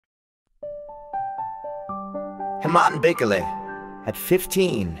Heman Bekele, at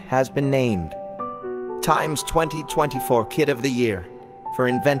 15, has been named Times 2024 Kid of the Year for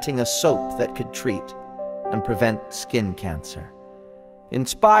inventing a soap that could treat and prevent skin cancer.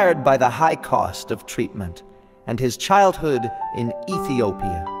 Inspired by the high cost of treatment and his childhood in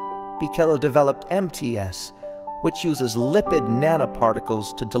Ethiopia, Bekele developed MTS, which uses lipid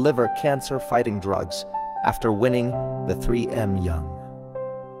nanoparticles to deliver cancer-fighting drugs after winning the 3M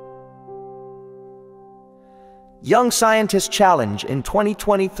Young Scientist Challenge in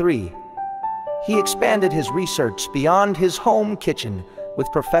 2023. He expanded his research beyond his home kitchen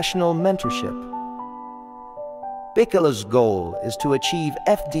with professional mentorship. Bekele's goal is to achieve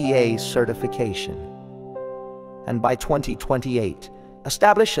FDA certification, and by 2028,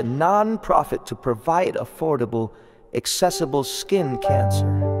 establish a non-profit to provide affordable, accessible skin cancer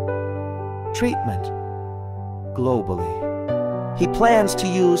treatment globally. He plans to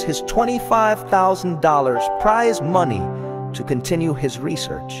use his $25,000 prize money to continue his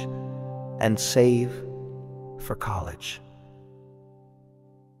research and save for college.